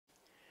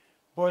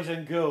Boys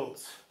and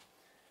girls,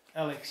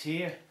 Alex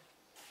here.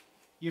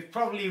 You've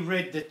probably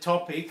read the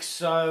topic,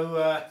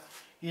 so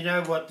you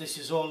know what this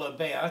is all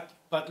about,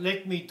 but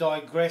let me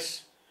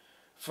digress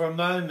for a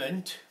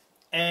moment.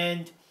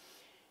 And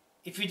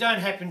if you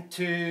don't happen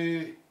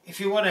to, if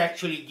you want to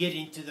actually get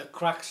into the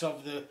crux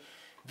of the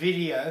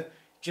video,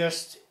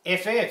 just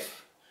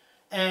FF.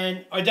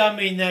 And I don't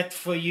mean that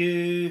for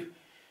you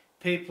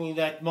people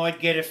that might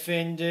get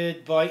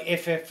offended. By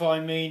FF I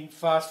mean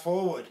fast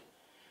forward.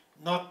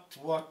 Not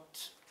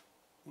what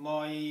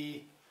my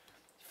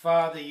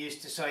father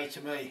used to say to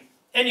me.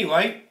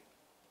 Anyway,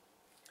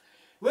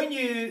 when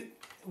you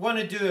want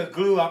to do a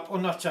glue up, or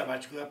not so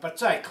much glue up, but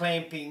say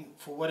clamping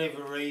for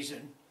whatever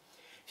reason,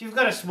 if you've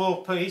got a small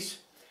piece,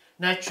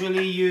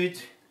 naturally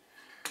you'd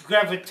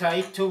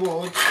gravitate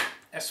towards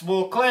a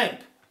small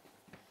clamp.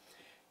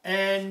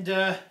 And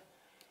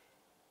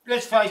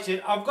let's face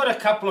it, I've got a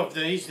couple of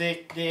these.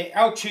 They're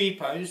El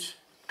Cheapos,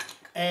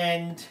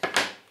 and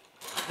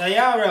they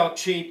are El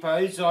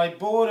Cheapos. I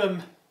bought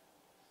them,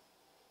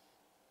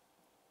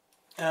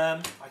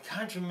 I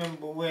can't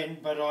remember when,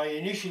 but I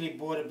initially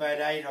bought about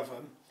 8 of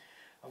them.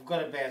 I've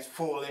got about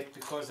 4 left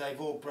because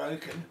they've all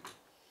broken.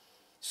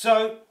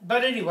 So,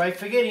 but anyway,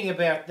 forgetting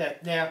about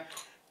that. Now,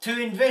 to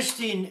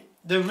invest in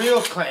the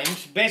real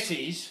clamps,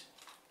 Besseys,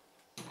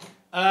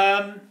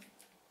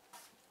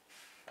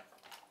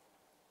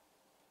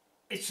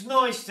 it's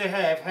nice to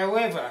have.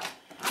 However,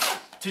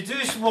 to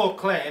do small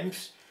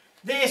clamps,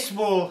 their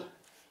small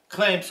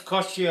clamps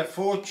cost you a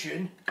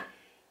fortune,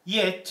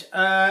 yet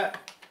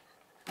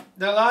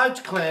the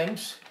large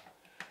clamps,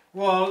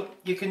 while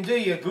you can do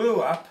your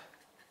glue up,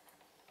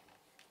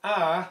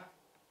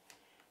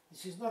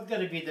 this is not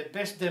going to be the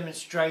best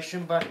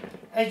demonstration, but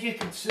as you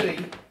can see,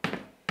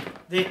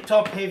 they're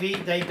top heavy,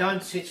 they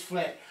don't sit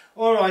flat.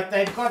 Alright,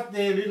 they've got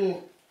their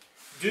little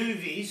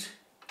doovies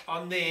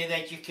on there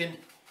that you can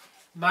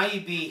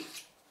maybe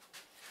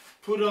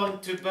put on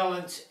to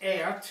balance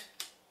out,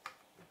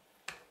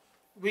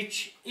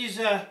 which is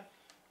a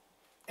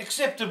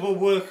acceptable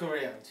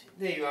workaround.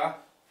 There you are,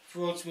 for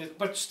what it's worth.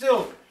 But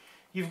still,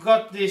 you've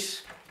got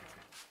this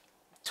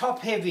top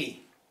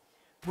heavy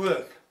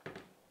work.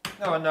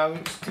 Oh no,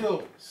 it's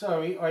still,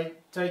 sorry, I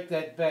take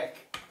that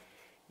back.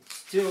 It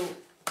still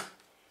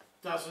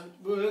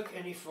doesn't work,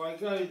 and if I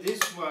go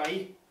this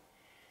way,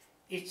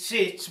 it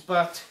sits,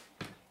 but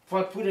if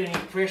I put any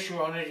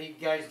pressure on it, it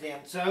goes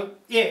down. So,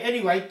 yeah,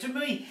 anyway, to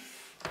me,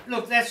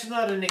 look, that's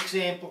not an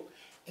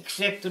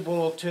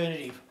acceptable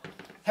alternative.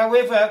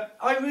 However,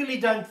 I really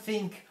don't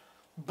think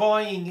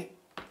buying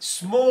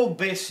small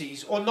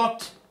Besseys, or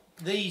not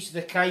these,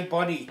 the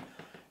K-body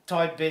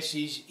type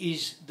Besseys,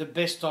 is the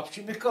best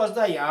option, because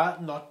they are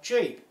not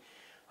cheap.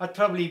 I'd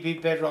probably be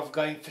better off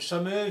going for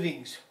some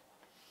Irvings.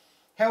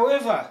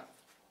 However,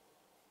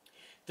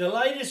 the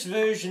latest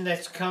version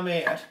that's come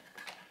out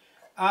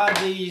are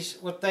these,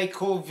 what they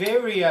call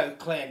Vario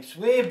clamps,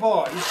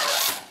 whereby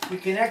we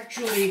can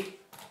actually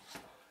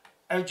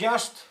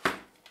adjust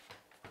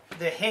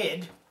the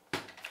head.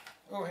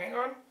 Oh, hang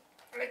on,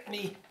 let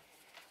me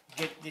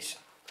get this.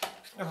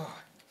 Oh,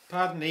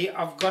 pardon me,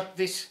 I've got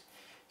this,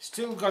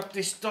 still got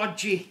this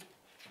dodgy,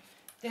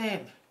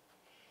 damn,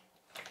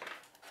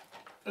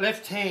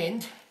 left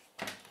hand,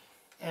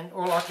 and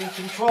all I can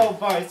control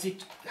both.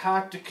 It's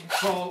hard to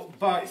control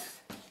both.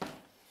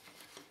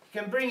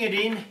 You can bring it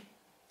in,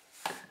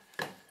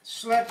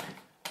 slap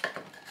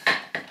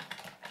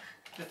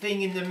the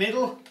thing in the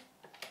middle,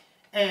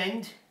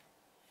 and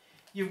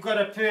you've got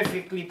a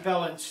perfectly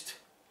balanced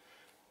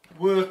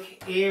work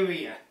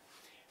area.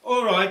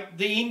 Alright,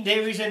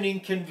 there is an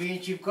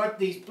inconvenience. You've got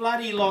these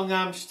bloody long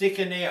arms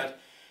sticking out,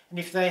 and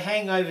if they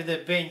hang over the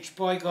bench,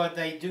 by God,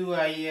 they do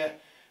a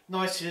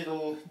nice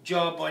little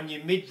job on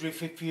your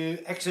midriff if you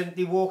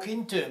accidentally walk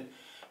into them,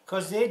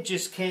 because they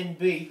just can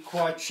be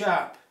quite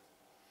sharp.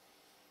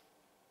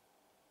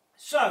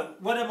 So,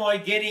 what am I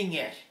getting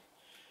at?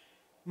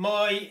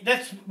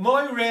 That's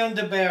my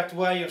roundabout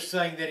way of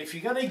saying that if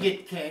you're going to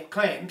get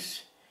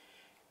clamps,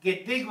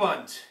 get big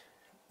ones,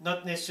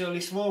 not necessarily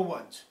small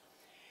ones.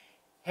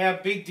 How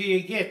big do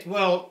you get?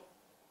 Well,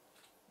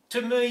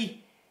 to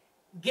me,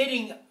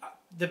 getting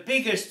the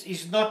biggest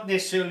is not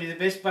necessarily the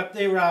best, but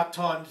there are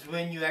times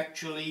when you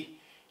actually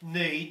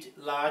need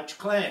large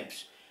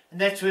clamps. And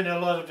that's when a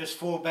lot of us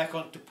fall back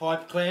onto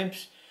pipe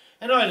clamps.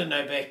 And I don't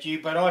know about you,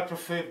 but I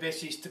prefer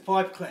Besseys to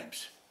pipe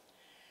clamps.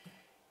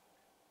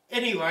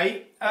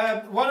 Anyway,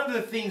 one of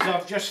the things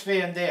I've just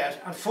found out,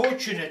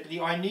 unfortunately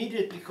I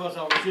needed, because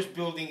I was just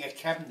building a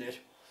cabinet,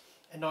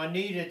 and I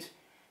needed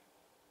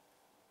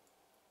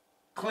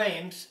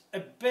clamps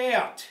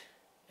about,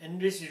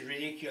 and this is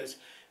ridiculous,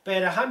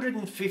 about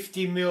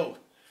 150 mil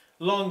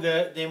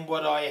longer than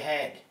what I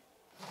had.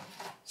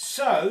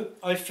 So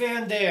I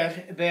found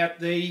out about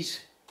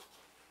these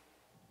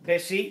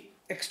Bessey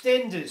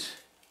extenders.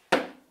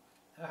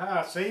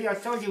 Aha, see, I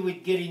told you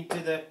we'd get into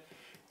the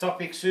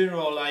topic sooner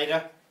or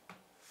later.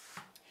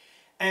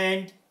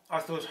 And I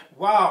thought,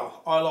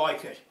 wow, I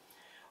like it.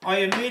 I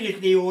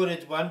immediately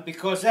ordered one,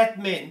 because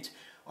that meant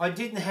I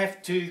didn't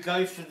have to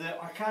go for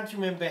the, I can't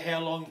remember how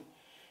long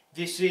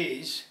this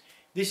is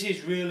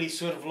really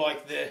sort of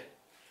like the,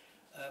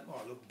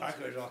 oh look,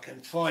 bugger it, I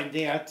can find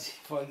out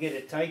if I get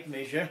a tape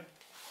measure.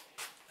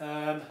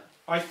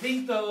 I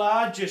think the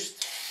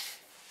largest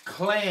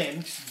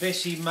clamps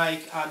Bessy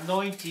make are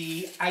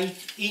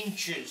 98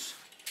 inches,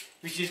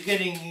 which is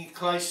getting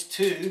close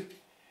to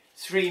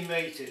 3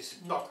 metres.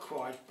 Not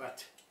quite,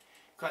 but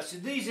close. So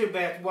these are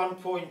about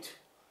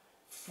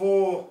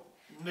 1.4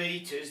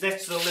 metres.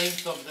 That's the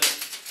length of the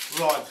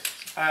rod.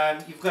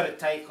 You've got to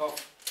take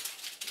off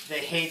the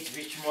heads,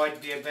 which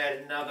might be about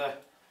another,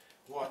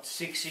 what,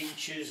 6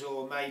 inches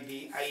or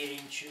maybe 8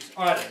 inches.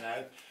 I don't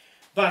know.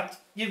 But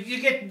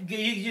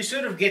you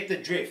sort of get the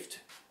drift.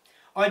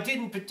 I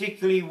didn't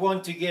particularly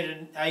want to get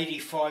an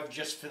 85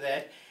 just for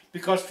that,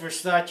 because for a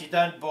start you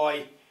don't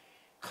buy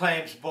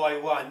clamps by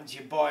ones,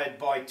 you buy it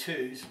by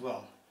twos.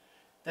 Well,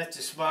 that's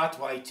a smart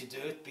way to do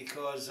it,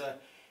 because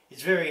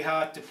it's very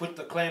hard to put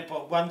the clamp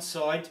on one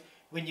side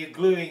when you're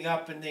gluing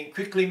up and then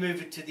quickly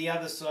move it to the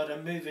other side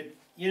and move it,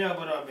 you know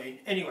what I mean.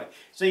 Anyway,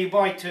 so you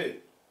buy two.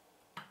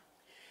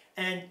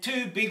 And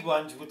 2 big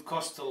ones would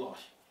cost a lot.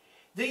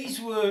 These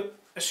were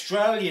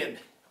Australian,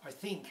 I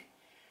think,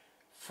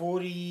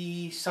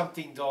 $40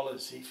 something,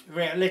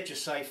 let's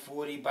just say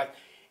 40, but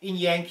in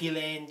Yankee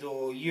land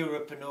or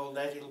Europe and all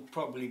that, it'll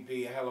probably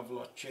be a hell of a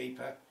lot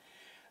cheaper.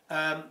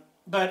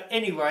 But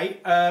anyway,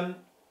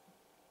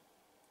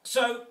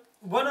 so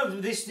one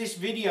of this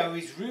video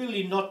is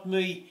really not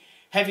me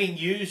having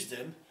used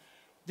them.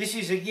 This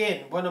is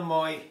again one of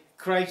my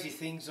crazy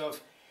things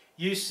of,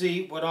 you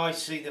see what I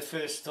see the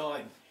first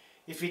time.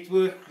 If it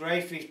works,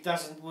 great. If it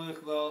doesn't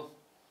work, well,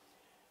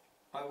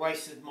 I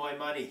wasted my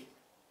money.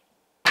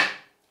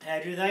 How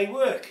do they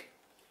work?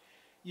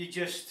 You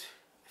just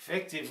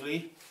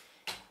effectively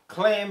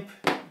clamp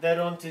that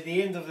onto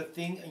the end of the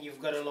thing and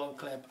you've got a long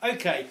clamp.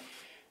 Okay,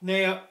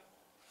 now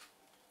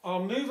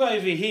I'll move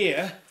over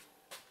here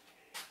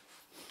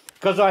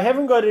because I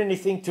haven't got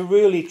anything to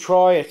really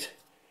try it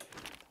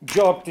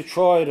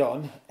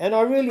on, and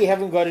I really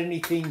haven't got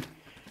anything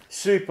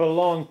super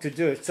long to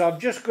do it. So I've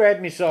just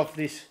grabbed myself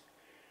this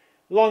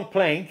long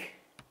plank,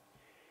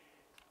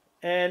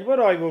 and what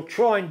I will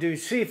try and do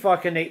is see if I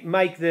can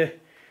make the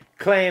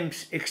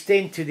clamps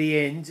extend to the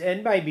ends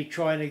and maybe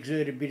try and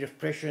exert a bit of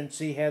pressure and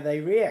see how they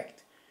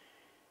react.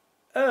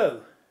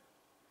 Oh,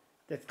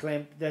 that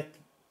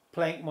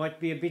plank might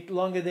be a bit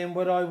longer than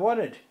what I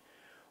wanted.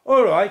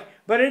 Alright,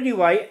 but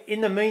anyway,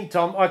 in the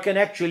meantime I can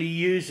actually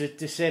use it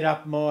to set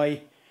up my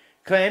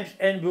clamps,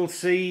 and we'll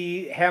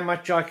see how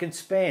much I can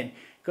span,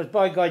 because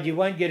by God you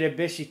won't get a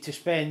Bessy to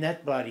span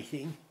that bloody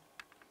thing.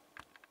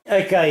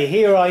 Okay,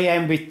 here I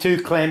am with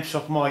 2 clamps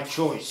of my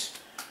choice.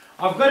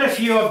 I've got a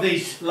few of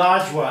these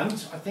large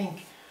ones.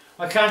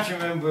 I can't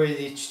remember whether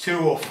it's 2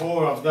 or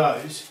 4 of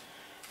those,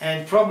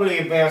 and probably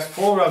about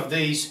 4 of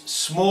these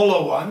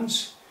smaller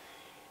ones,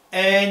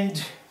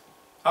 and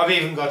I've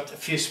even got a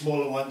few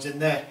smaller ones in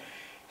there.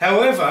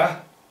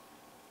 However,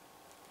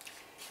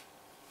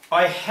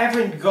 I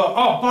haven't got,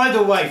 oh, by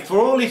the way, for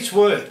all it's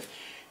worth,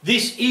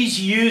 this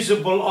is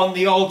usable on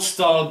the old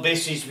style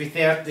Besseys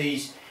without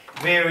these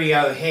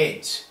Vario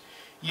heads.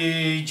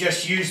 You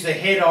just use the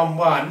head on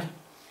one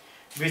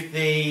with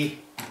the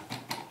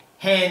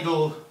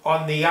handle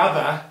on the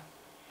other,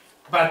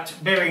 but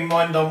bear in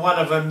mind on one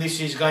of them this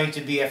is going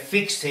to be a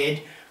fixed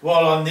head,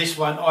 while on this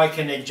one I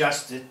can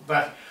adjust it,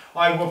 but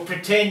I will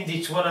pretend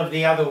it's one of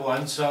the other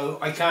ones so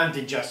I can't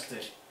adjust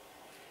it.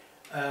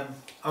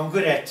 I'm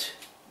good at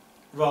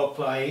role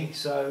playing,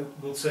 so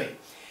we'll see.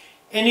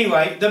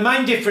 Anyway, the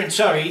main difference,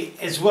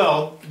 as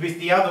well with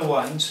the other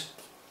ones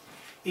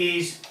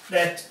is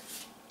that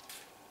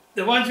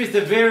the ones with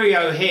the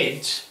Vario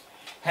heads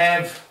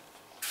have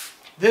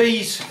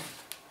these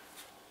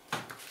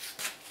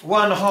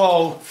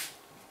one-hole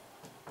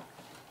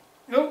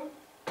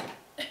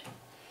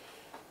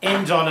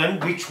ends on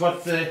them, which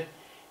what the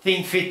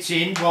thing fits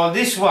in, while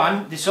this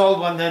old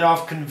one that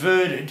I've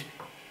converted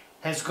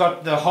has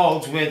got the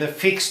holes where the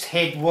fixed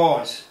head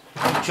was,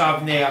 which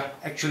I've now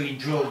actually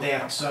drilled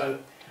out. So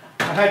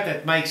I hope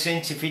that makes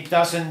sense. If it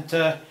doesn't,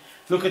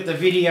 look at the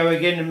video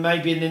again and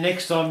maybe in the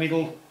next time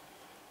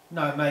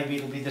maybe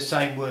it'll be the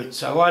same word,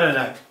 so I don't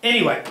know.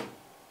 Anyway,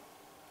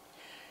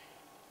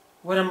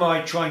 what am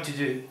I trying to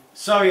do?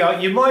 Sorry,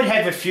 you might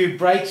have a few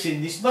breaks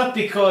in this, not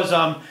because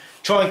I'm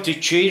trying to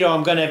cheat or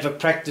I'm going to have a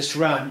practice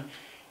run.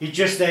 It's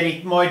just that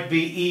it might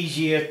be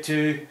easier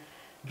to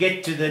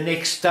get to the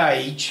next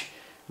stage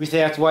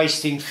without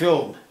wasting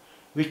film,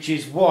 which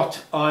is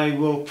what I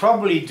will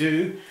probably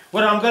do.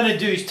 What I'm going to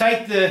do is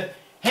take the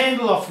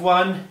handle off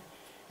one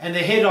and the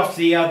head off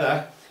the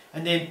other,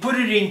 and then put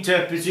it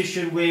into a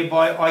position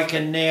whereby I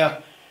can now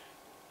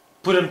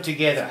put them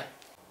together.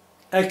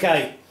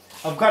 Okay,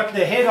 I've got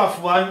the head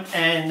off one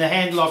and the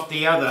handle off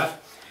the other,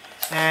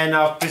 and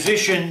I've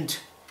positioned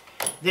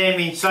them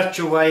in such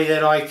a way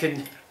that I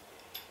can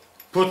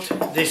put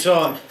this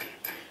on.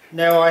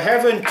 Now I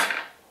haven't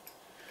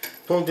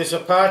pulled this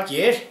apart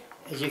yet,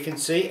 as you can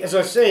see. As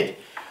I said,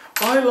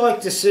 I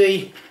like to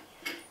see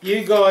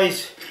you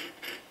guys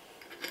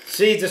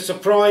see the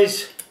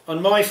surprise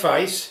on my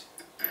face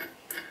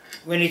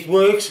when it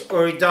works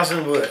or it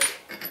doesn't work.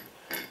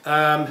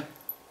 And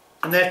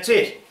that's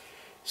it.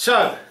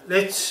 So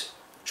let's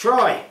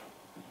try.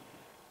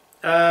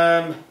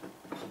 I'm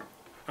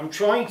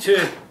trying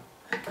to,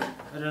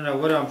 I don't know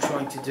what I'm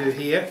trying to do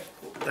here.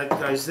 That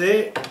goes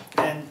there,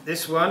 and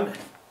this one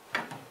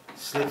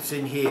slips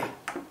in here.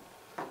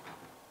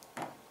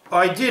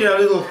 I did a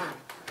little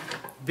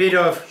bit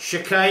of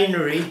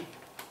chicanery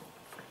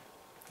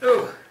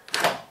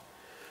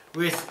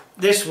with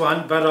this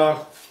one, but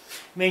I'll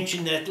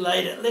mention that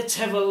later. Let's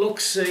have a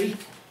look-see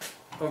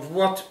of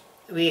what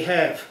we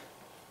have,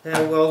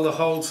 how well the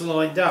holes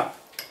lined up.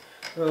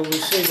 Well, we'll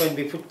see when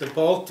we put the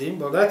bolt in.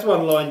 Well, that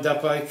one lined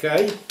up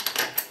okay,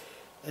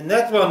 and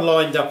that one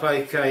lined up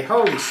okay.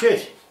 Holy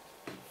shit!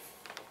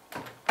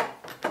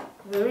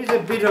 There is a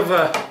bit of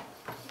a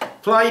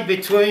play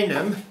between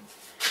them,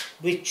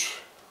 which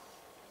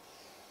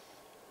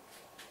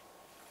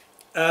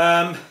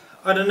I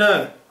don't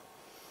know.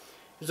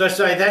 As I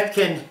say, that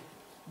can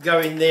go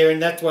in there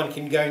and that one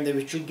can go in there,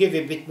 which will give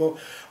you a bit more.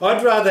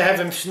 I'd rather have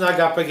them snug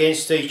up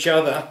against each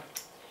other.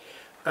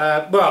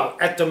 Well,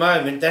 at the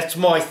moment, that's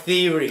my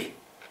theory.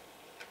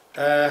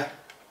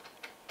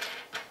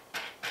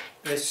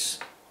 Let's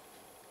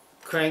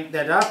crank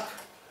that up.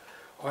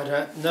 I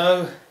don't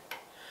know.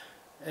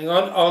 Hang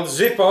on, I'll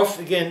zip off,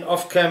 again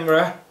off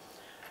camera.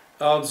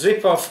 I'll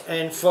zip off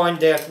and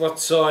find out what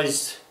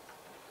size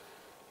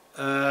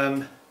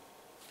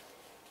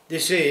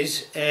this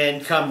is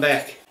and come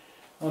back.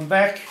 I'm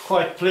back,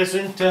 quite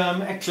pleasant.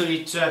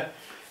 Actually it's a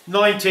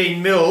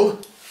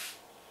 19mm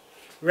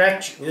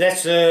ratchet.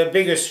 That's the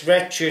biggest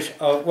ratchet,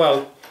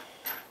 well,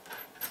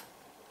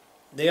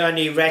 the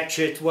only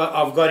ratchet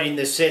I've got in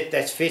the set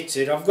that fits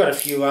it. I've got a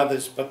few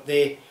others, but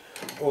they're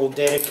all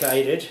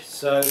dedicated.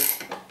 So,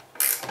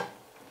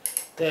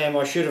 damn,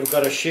 I should have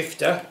got a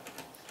shifter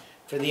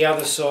for the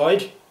other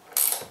side.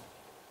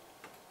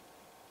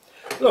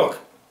 Look,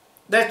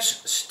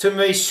 that's, to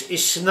me,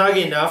 is snug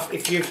enough.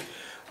 If you've,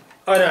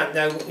 I don't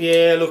know,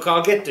 yeah, look,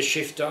 I'll get the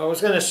shifter. I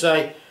was going to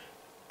say,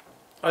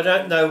 I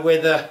don't know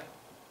whether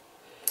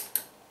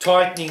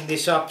tightening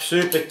this up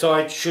super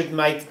tight should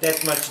make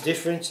that much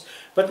difference.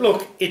 But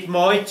look, it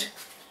might.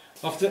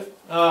 After,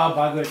 oh,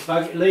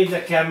 bugger it, leave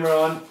the camera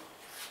on.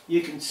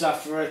 You can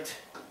suffer it.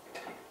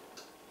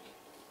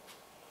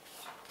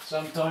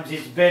 Sometimes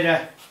it's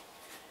better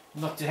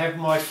not to have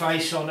my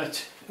face on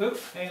it. Oop,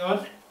 hang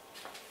on.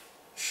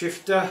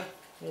 Shifter.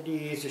 How do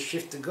you use a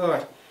shifter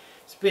guide?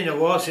 It's been a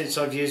while since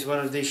I've used one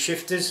of these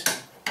shifters.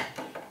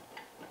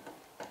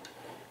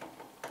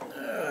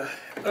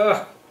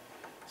 Oh,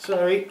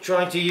 sorry,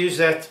 trying to use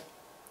that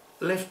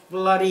left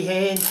bloody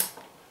hand.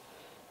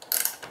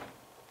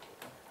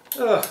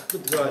 Oh,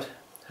 good God.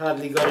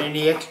 Hardly got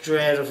any extra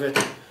out of it.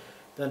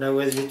 Don't know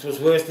whether it was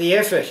worth the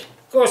effort.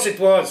 Of course it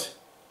was.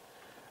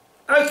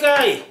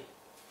 Okay,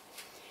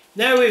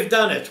 now we've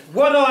done it.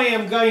 What I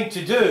am going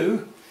to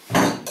do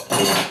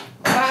is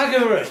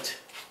bugger it.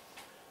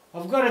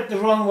 I've got it the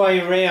wrong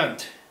way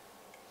around.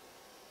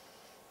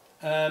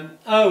 Oh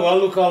well,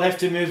 look, I'll have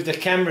to move the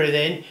camera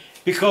then,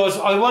 because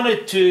I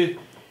wanted to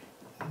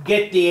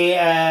get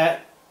the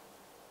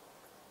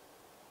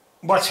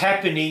what's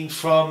happening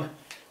from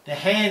the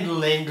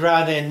handle end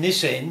rather than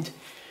this end.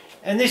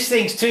 And this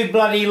thing's too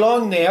bloody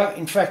long now.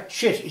 In fact,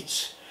 shit,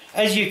 it's,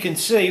 as you can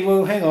see,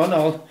 well, hang on,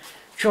 I'll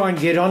try and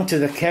get onto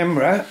the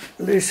camera,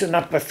 loosen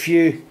up a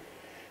few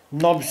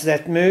knobs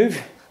that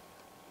move.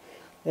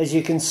 As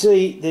you can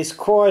see, there's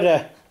quite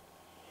a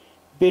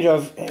bit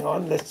of, hang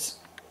on, let's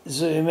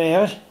zoom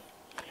out,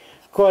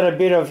 quite a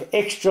bit of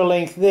extra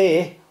length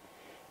there,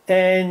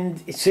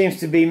 and it seems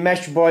to be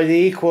matched by the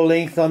equal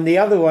length on the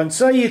other one.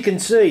 So you can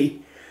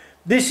see,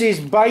 this is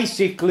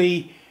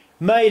basically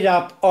made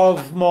up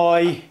of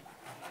my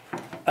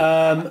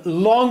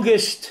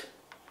longest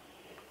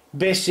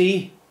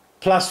Bessy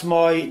plus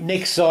my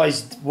next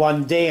sized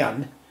one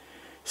down,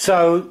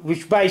 so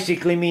which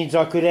basically means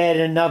I could add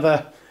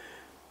another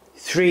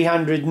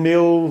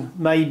 300mm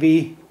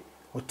maybe,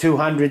 or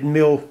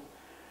 200mm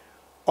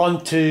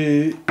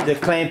onto the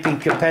clamping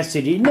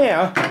capacity.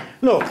 Now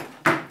look,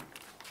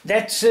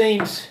 that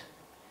seems,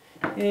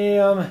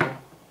 yeah,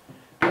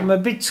 I'm a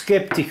bit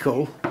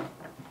skeptical.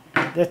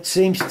 That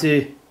seems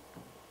to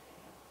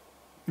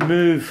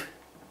move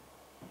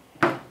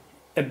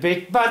a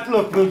bit, but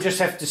look, we'll just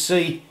have to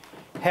see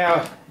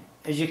how.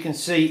 As you can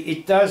see,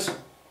 it does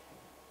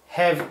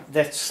have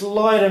that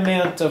slight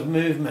amount of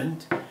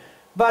movement,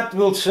 but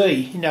we'll see.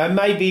 You know,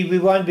 maybe we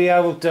won't be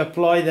able to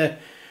apply the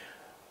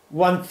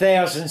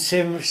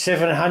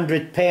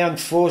 1,700 pound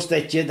force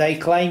that they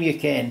claim you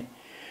can.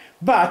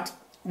 But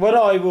what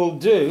I will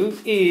do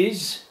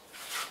is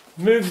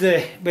move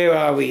the, where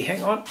are we?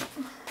 Hang on.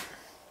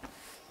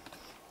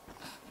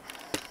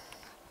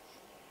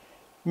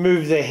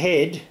 Move the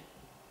head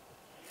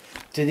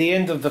to the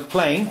end of the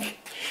plank.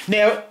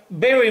 Now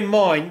bear in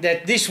mind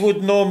that this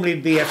would normally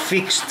be a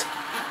fixed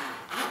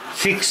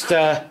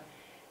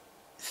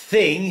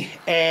thing,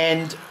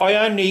 and I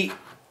only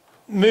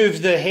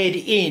moved the head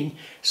in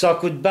so I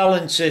could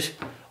balance it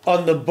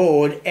on the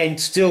board and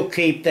still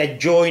keep that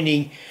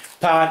joining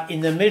part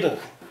in the middle.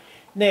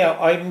 Now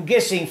I'm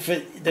guessing for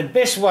the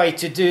best way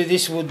to do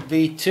this would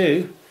be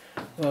to,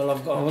 well,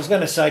 I was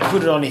going to say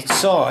put it on its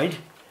side.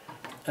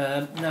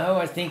 No,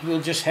 I think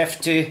we'll just have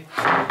to,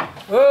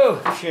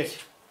 oh shit,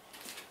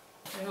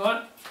 hang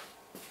on,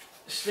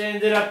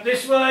 stand it up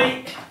this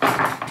way,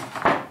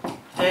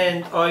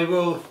 and I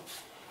will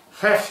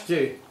have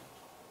to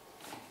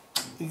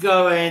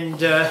go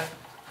and, hang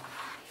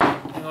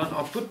on,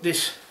 I'll put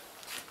this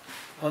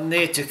on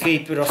there to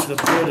keep it off the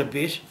board a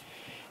bit,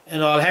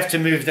 and I'll have to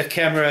move the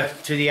camera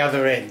to the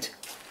other end.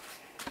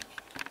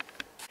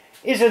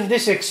 Isn't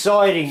this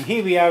exciting?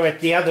 Here we are at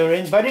the other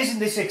end, but isn't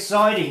this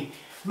exciting?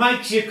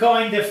 Makes you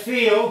kind of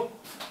feel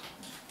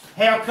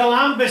how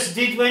Columbus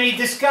did when he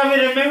discovered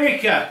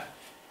America.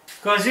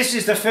 Because this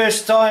is the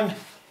first time,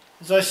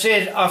 as I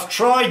said, I've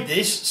tried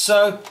this,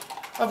 so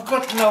I've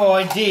got no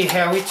idea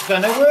how it's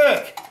going to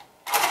work.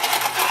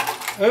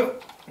 Oh,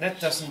 that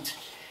doesn't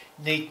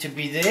need to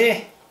be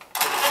there.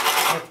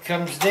 That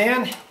comes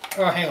down.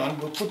 Oh, hang on,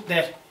 we'll put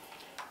that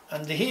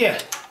under here.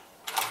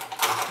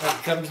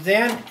 That comes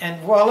down,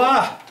 and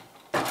voila!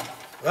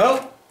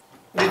 Well,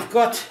 we've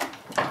got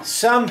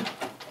some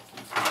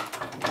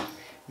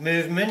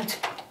movement.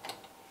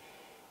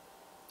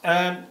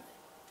 Hang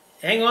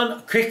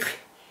on, quick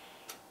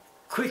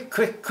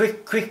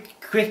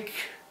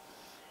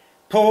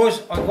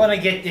pause. I want to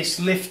get this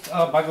lift.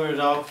 Oh, bugger it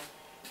all.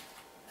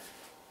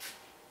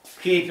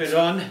 Keep it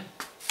on.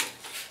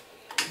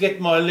 Get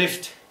my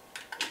lift.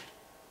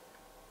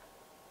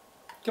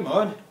 Come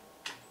on.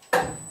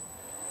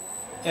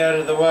 Out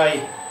of the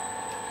way.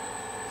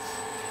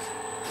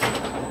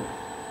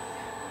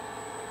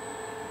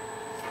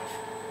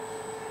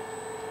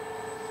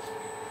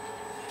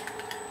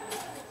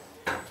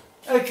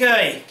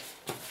 Okay.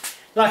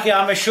 Lucky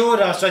I'm a short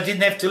ass, so I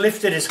didn't have to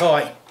lift it as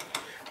high.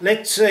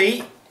 Let's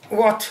see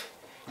what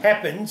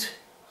happens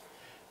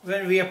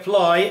when we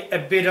apply a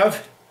bit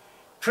of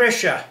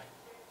pressure.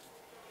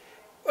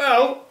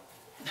 Well,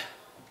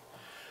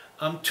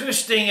 I'm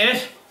twisting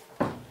it.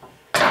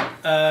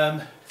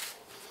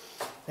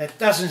 That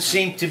doesn't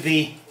seem to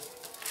be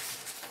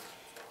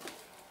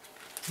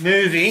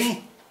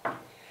moving.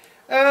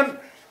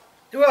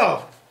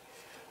 Well,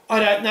 I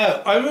don't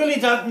know. I really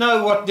don't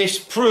know what this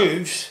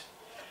proves,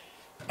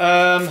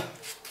 other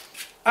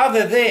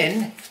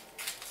than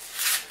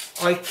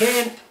I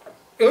can,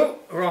 oh,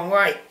 wrong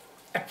way,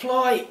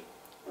 apply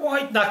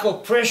white knuckle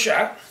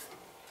pressure,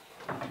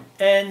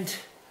 and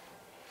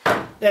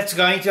that's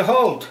going to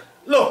hold.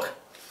 Look.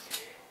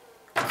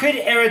 Quid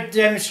erat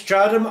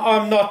demonstratum,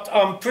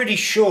 I'm pretty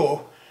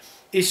sure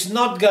it's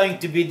not going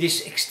to be,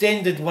 this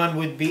extended one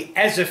would be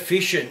as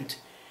efficient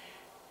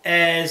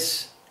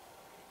as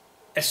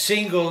a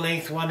single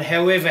length one.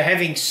 However,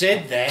 having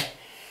said that,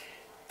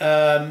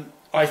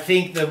 I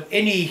think that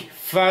any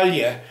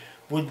failure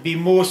would be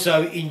more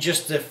so in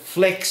just the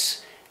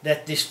flex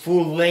that this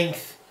full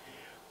length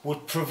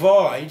would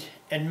provide,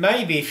 and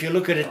maybe if you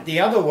look at it the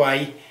other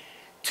way,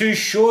 two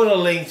shorter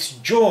lengths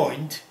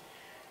joined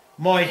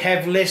might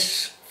have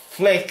less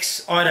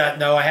flex. I don't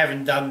know, I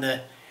haven't done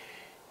the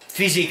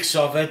physics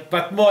of it,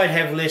 but might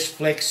have less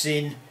flex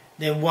in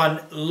than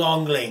one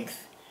long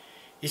length.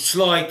 It's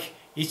like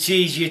it's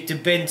easier to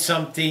bend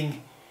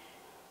something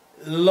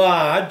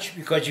large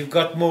because you've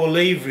got more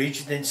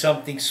leverage than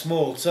something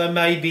small, so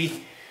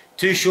maybe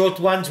two short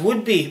ones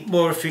would be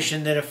more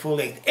efficient than a full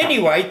length.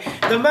 Anyway,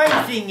 the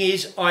main thing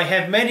is I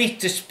have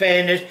managed to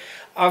span it.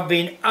 I've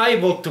been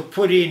able to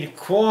put in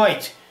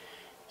quite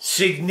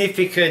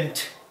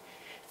significant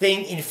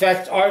thing. In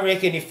fact, I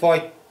reckon if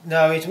I,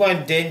 no, it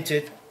won't dent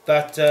it,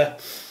 but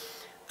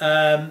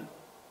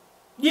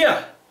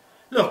yeah,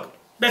 look,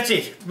 that's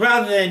it.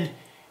 Rather than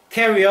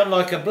carry on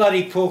like a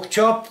bloody pork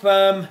chop,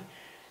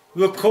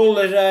 we'll call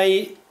it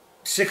a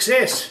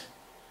success.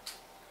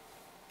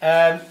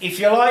 If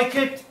you like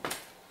it,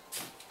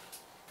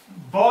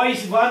 buy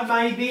one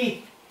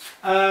maybe,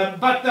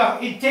 but the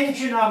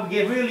intention I'm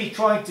really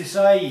trying to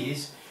say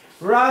is,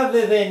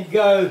 rather than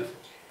go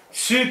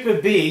super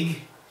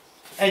big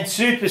and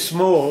super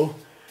small,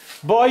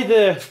 buy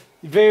the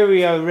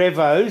Vario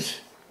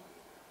Revos,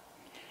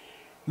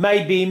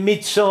 maybe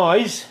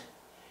mid-size,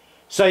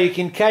 so you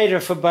can cater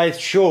for both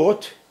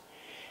short,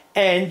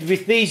 and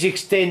with these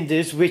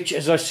extenders, which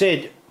as I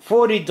said,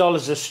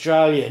 $40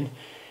 Australian,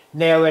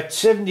 now at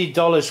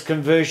 $70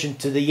 conversion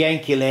to the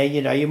Yankee land,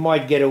 you know, you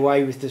might get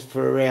away with this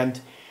for around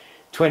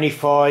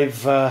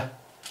 25, well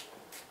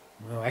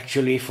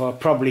actually for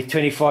probably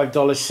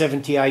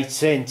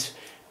 $25.78.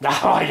 No,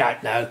 I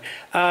don't know.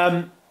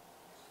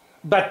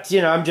 But,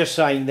 you know, I'm just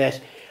saying that.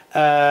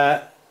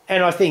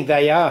 And I think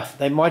they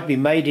might be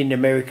made in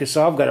America,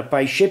 so I've got to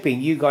pay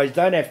shipping. You guys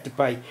don't have to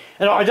pay.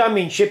 And I don't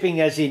mean shipping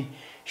as in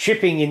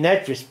shipping in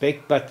that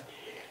respect, but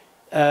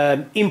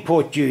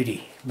import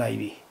duty,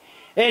 maybe.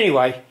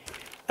 Anyway,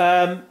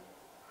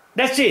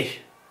 that's it.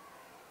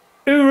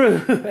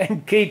 Uru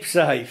and keep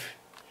safe.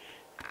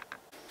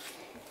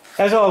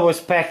 As I was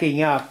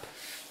packing up,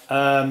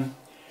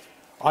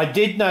 I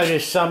did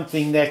notice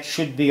something that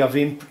should be of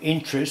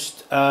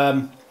interest.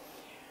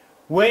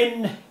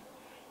 When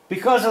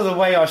because of the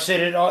way I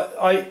said it,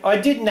 I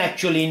didn't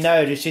actually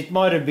notice, it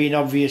might have been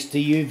obvious to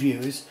you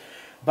viewers,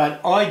 but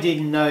I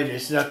didn't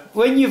notice that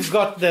when you've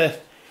got the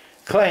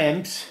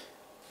clamps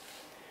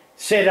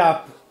set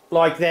up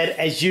like that,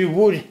 as you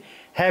would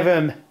have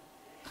them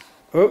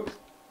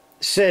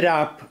set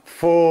up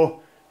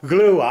for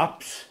glue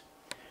ups,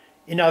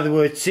 in other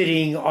words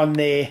sitting on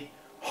their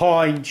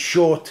hind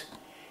short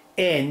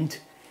end,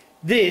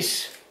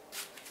 this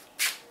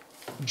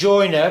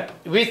joiner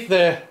with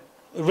the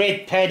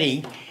red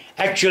padding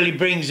actually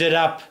brings it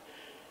up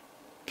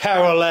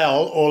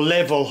parallel or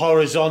level,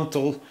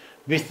 horizontal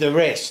with the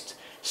rest.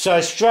 So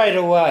straight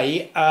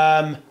away,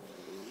 other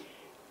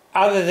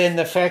than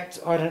the fact,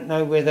 I don't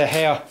know whether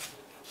how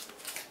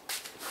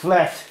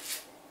flat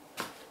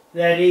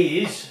that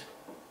is.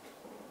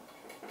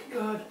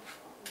 God,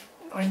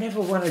 I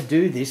never want to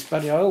do this,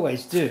 but I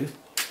always do.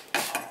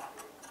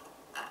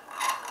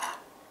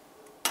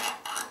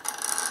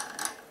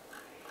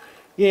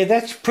 Yeah,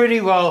 that's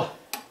pretty well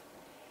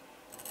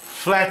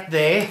flat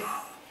there.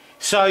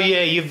 So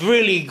yeah, you've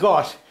really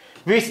got,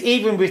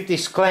 even with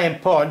this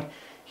clamp on,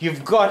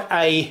 you've got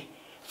a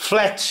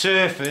flat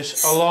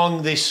surface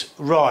along this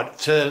rod,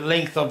 to the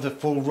length of the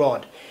full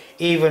rod,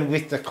 even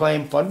with the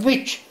clamp on,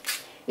 which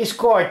is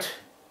quite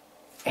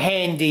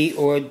handy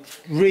or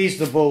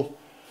reasonable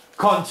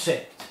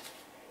concept.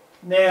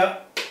 Now,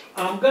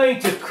 I'm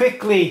going to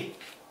quickly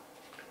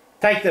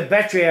take the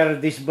battery out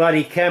of this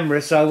bloody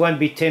camera so I won't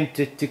be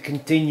tempted to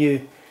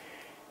continue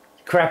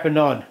crapping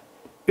on.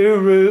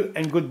 Uru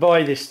and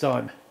goodbye this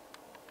time.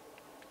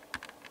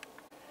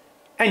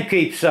 And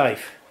keep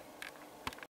safe.